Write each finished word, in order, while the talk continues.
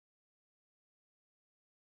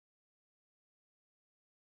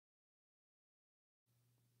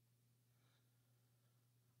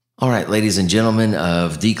All right, ladies and gentlemen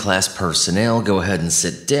of D-Class personnel, go ahead and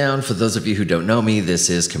sit down. For those of you who don't know me, this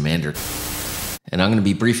is Commander, and I'm going to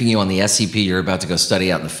be briefing you on the SCP you're about to go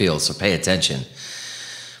study out in the field, so pay attention.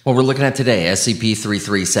 What we're looking at today,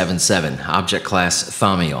 SCP-3377, Object Class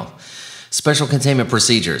Thaumiel. Special Containment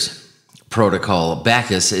Procedures. Protocol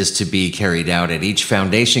Bacchus is to be carried out at each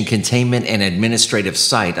Foundation containment and administrative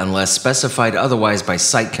site unless specified otherwise by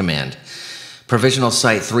Site Command. Provisional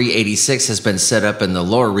Site 386 has been set up in the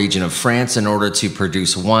lower region of France in order to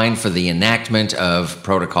produce wine for the enactment of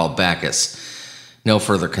Protocol Bacchus. No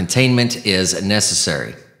further containment is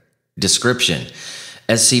necessary. Description: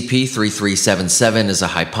 SCP-3377 is a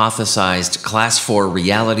hypothesized Class 4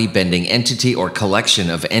 reality-bending entity or collection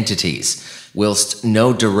of entities. Whilst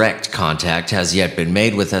no direct contact has yet been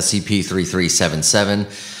made with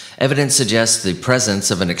SCP-3377, evidence suggests the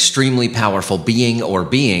presence of an extremely powerful being or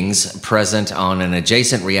beings present on an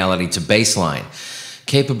adjacent reality to baseline,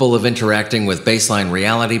 capable of interacting with baseline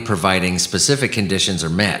reality providing specific conditions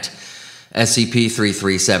are met.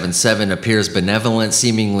 SCP-3377 appears benevolent,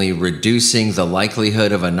 seemingly reducing the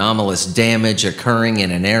likelihood of anomalous damage occurring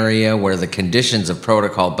in an area where the conditions of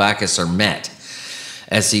Protocol Bacchus are met.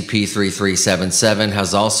 SCP-3377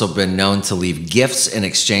 has also been known to leave gifts in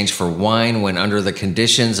exchange for wine when under the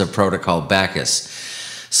conditions of Protocol Bacchus.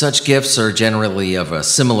 Such gifts are generally of a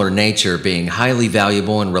similar nature, being highly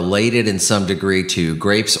valuable and related in some degree to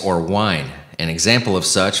grapes or wine. An example of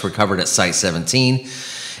such, recovered at Site 17,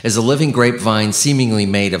 is a living grapevine seemingly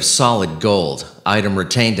made of solid gold. Item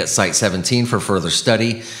retained at Site 17 for further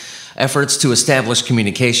study. Efforts to establish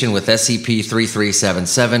communication with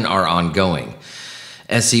SCP-3377 are ongoing.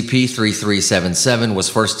 SCP-3377 was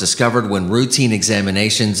first discovered when routine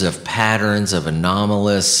examinations of patterns of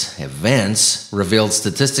anomalous events revealed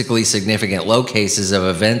statistically significant low cases of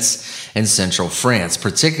events in central France,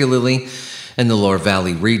 particularly in the Loire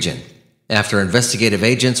Valley region. After investigative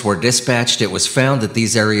agents were dispatched, it was found that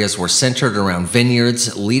these areas were centered around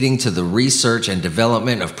vineyards, leading to the research and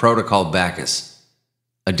development of Protocol Bacchus.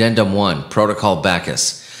 Addendum 1. Protocol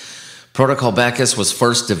Bacchus. Protocol Bacchus was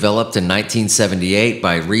first developed in 1978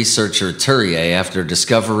 by researcher Thaumiel after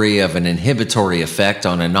discovery of an inhibitory effect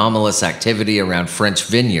on anomalous activity around French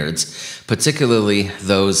vineyards, particularly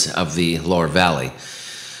those of the Loire Valley.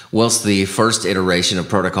 Whilst the first iteration of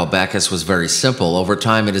Protocol Bacchus was very simple, over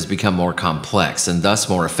time it has become more complex and thus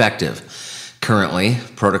more effective. Currently,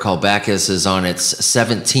 Protocol Bacchus is on its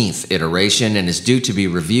 17th iteration and is due to be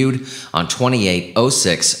reviewed on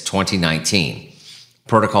 28/06/2019.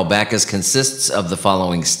 Protocol Bacchus consists of the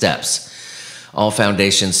following steps. All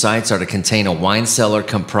Foundation sites are to contain a wine cellar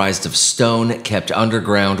comprised of stone kept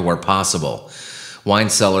underground where possible. Wine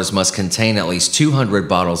cellars must contain at least 200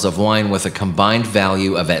 bottles of wine with a combined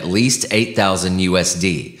value of at least 8,000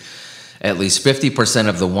 USD. At least 50%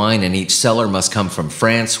 of the wine in each cellar must come from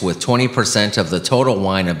France, with 20% of the total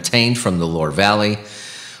wine obtained from the Loire Valley.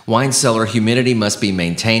 Wine cellar humidity must be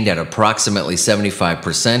maintained at approximately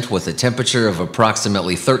 75% with a temperature of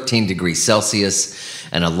approximately 13 degrees Celsius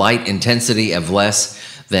and a light intensity of less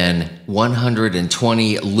than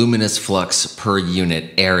 120 luminous flux per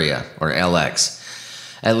unit area, or LX.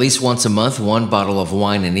 At least once a month, one bottle of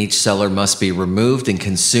wine in each cellar must be removed and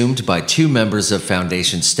consumed by 2 members of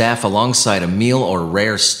Foundation staff alongside a meal or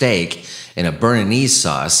rare steak in a Béarnaise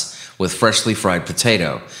sauce with freshly fried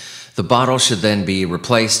potato. The bottle should then be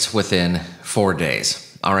replaced within 4 days.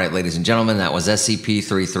 All right, ladies and gentlemen, that was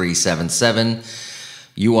SCP-3377.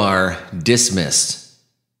 You are dismissed.